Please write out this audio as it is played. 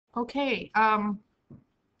Okay,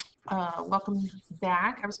 welcome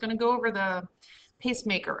back. I was going to go over the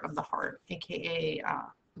pacemaker of the heart, aka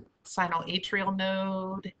sinoatrial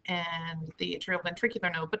node and the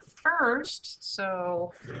atrioventricular node. But first,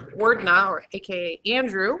 so Wardna, or aka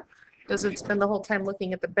Andrew, doesn't spend the whole time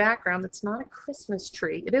looking at the background. It's not a Christmas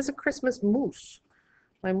tree. It is a Christmas moose.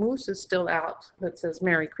 My moose is still out that says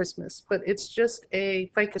Merry Christmas, but it's just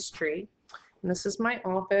a ficus tree. And this is my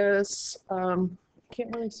office.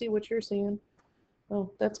 Can't really see what you're seeing. Oh,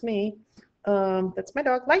 that's me. That's my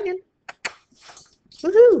dog, Lightning.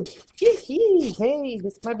 Woohoo! Hey,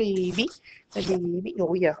 this is my baby. My baby.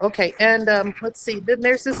 Oh yeah. Okay. And let's see. Then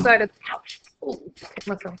there's this side of. Oh, hit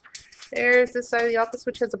myself. There's this side of the office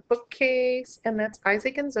which has a bookcase, and that's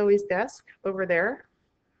Isaac and Zoe's desk over there,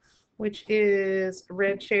 which is a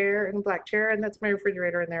red chair and a black chair, and that's my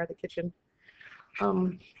refrigerator in there, the kitchen.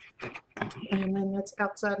 And then that's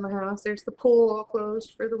outside my house. There's the pool all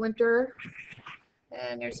closed for the winter.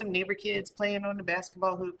 And there's some neighbor kids playing on the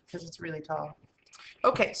basketball hoop because it's really tall.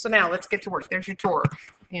 Okay, so now let's get to work. There's your tour,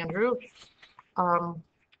 Andrew. Move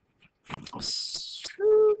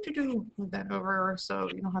that over so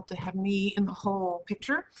you don't have to have me in the whole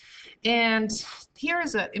picture. And here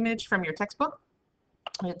is an image from your textbook.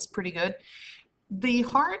 It's pretty good. The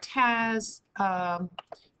heart has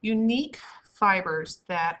unique fibers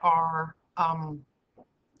that are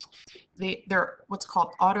they're what's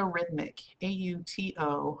called autorhythmic,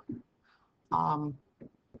 A-U-T-O,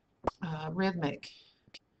 rhythmic.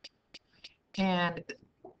 And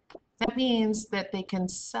that means that they can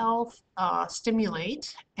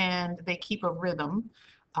self-stimulate and they keep a rhythm,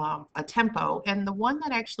 a tempo. And the one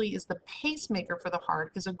that actually is the pacemaker for the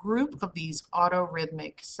heart is a group of these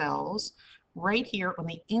autorhythmic cells right here on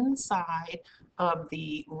the inside of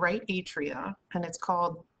the right atria, and it's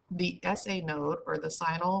called the SA node, or the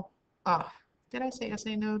sinal. Did I say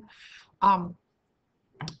SA node?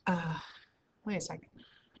 Wait a second.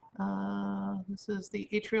 This is the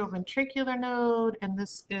atrioventricular node, and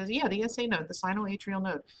this is, yeah, the SA node, the sinoatrial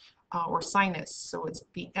node, or sinus. So it's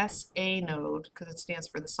the SA node because it stands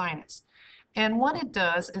for the sinus. And what it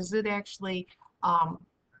does is it actually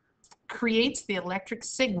creates the electric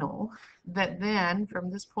signal that then,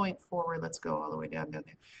 from this point forward, let's go all the way down there,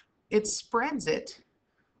 it spreads it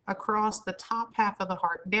across the top half of the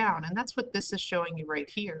heart down, and that's what this is showing you right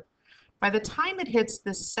here. By the time it hits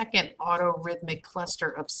this second autorhythmic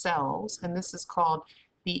cluster of cells, and this is called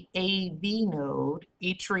the AV node,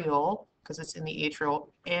 atrial, because it's in the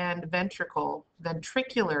atrial, and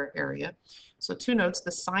ventricular area. So two nodes,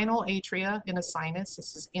 the sinal atria in a sinus,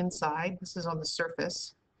 this is inside, this is on the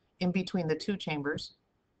surface, in between the two chambers.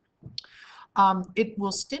 It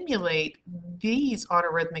will stimulate these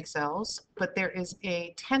autorhythmic cells, but there is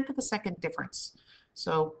a 1/10 of a second difference.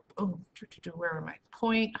 So, where am I?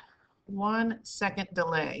 0.1 second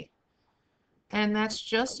delay. And that's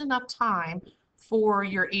just enough time for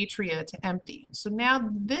your atria to empty. So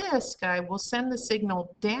now this guy will send the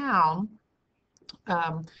signal down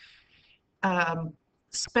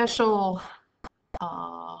special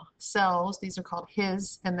cells. These are called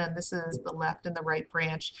his, and then this is the left and the right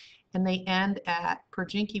branch, and they end at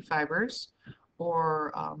Purkinje fibers,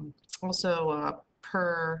 or also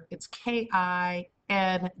it's Kinje.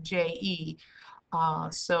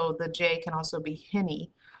 So the J can also be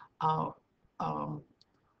Hinny.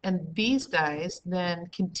 And these guys then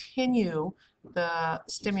continue the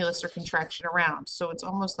stimulus or contraction around. So it's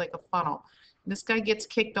almost like a funnel. This guy gets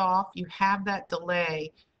kicked off, you have that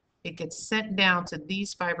delay, it gets sent down to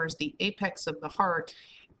these fibers, the apex of the heart,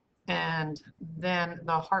 and then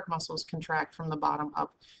the heart muscles contract from the bottom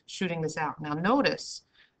up, shooting this out. Now notice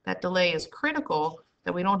that delay is critical,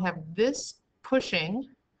 that we don't have this pushing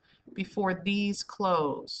before these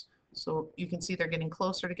close. So you can see they're getting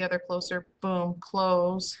closer together, closer, boom,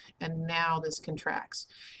 close, and now this contracts.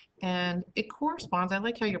 And it corresponds, I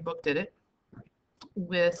like how your book did it,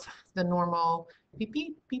 with the normal beep,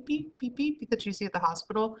 beep, beep, beep, beep, beep that you see at the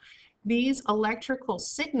hospital. These electrical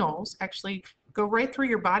signals actually go right through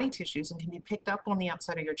your body tissues and can be picked up on the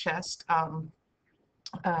outside of your chest.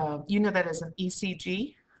 You know that as an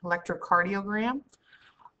ECG, electrocardiogram,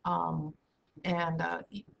 and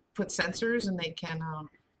put sensors, and they can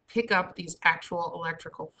pick up these actual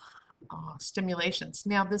electrical stimulations.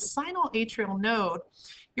 Now, this sinoatrial node,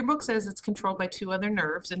 your book says it's controlled by two other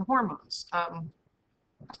nerves and hormones.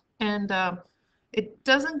 It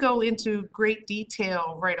doesn't go into great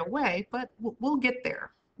detail right away, but we'll get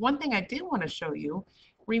there. One thing I did want to show you,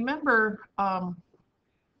 remember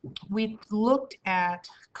we looked at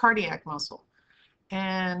cardiac muscle,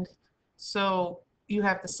 and so you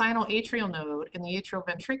have the sinoatrial node and the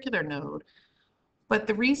atrioventricular node, But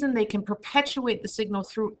the reason they can perpetuate the signal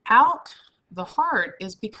throughout the heart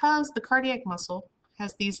is because the cardiac muscle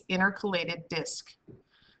has these intercalated discs,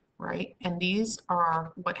 right? And these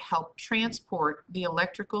are what help transport the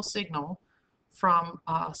electrical signal from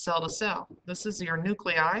cell to cell. This is your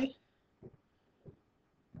nuclei.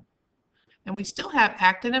 And we still have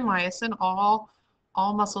actin and myosin. All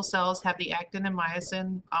muscle cells have the actin and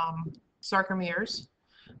myosin sarcomeres.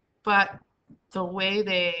 But the way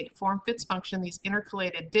they form Fitz function, these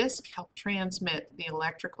intercalated discs help transmit the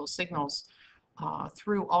electrical signals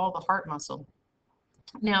through all the heart muscle.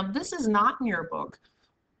 Now, this is not in your book,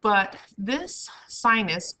 but this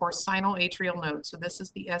sinus or sinoatrial node, so this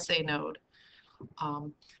is the SA node,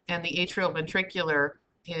 and the atrioventricular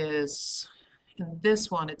is in this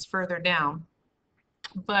one, it's further down.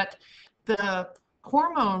 But the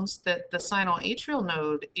hormones that the sinoatrial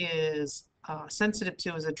node is sensitive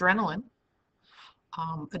to is adrenaline.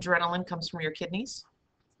 Adrenaline comes from your kidneys.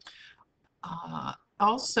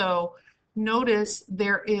 Also, notice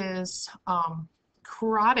there is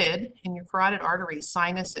carotid, in your carotid arteries,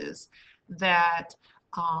 sinuses that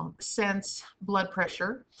sense blood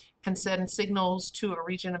pressure and send signals to a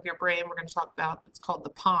region of your brain we're going to talk about. It's called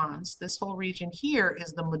the pons. This whole region here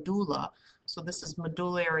is the medulla. So this is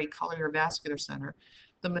medullary cardiovascular center.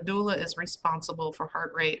 The medulla is responsible for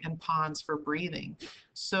heart rate and pons for breathing.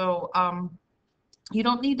 So you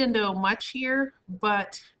don't need to know much here,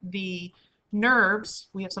 but the nerves,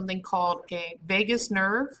 we have something called a vagus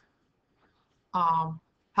nerve,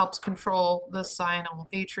 helps control the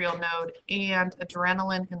sinoatrial node, and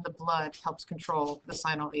adrenaline in the blood helps control the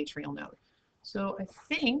sinoatrial node. So I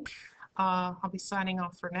think I'll be signing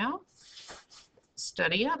off for now.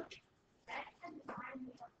 Study up.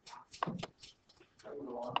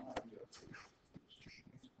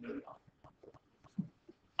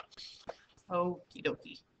 Okie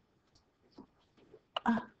dokie.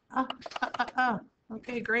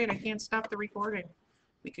 Okay, great. I can't stop the recording.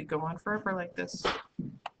 We could go on forever like this.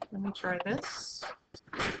 Let me try this.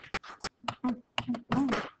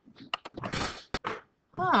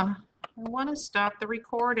 I want to stop the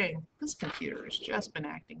recording. This computer has just been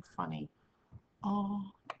acting funny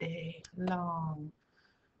all day long.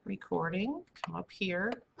 Recording, come up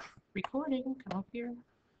here. Recording, come up here.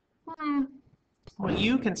 Well,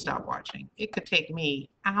 you can stop watching. It could take me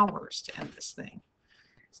hours to end this thing.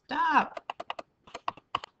 Stop.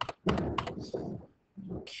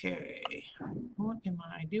 Okay, what am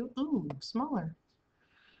I doing? Ooh, smaller.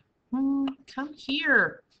 Come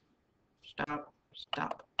here. Stop,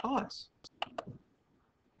 stop, pause.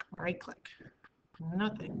 Right click.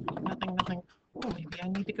 Nothing, nothing, nothing. Oh, maybe I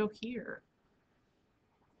need to go here.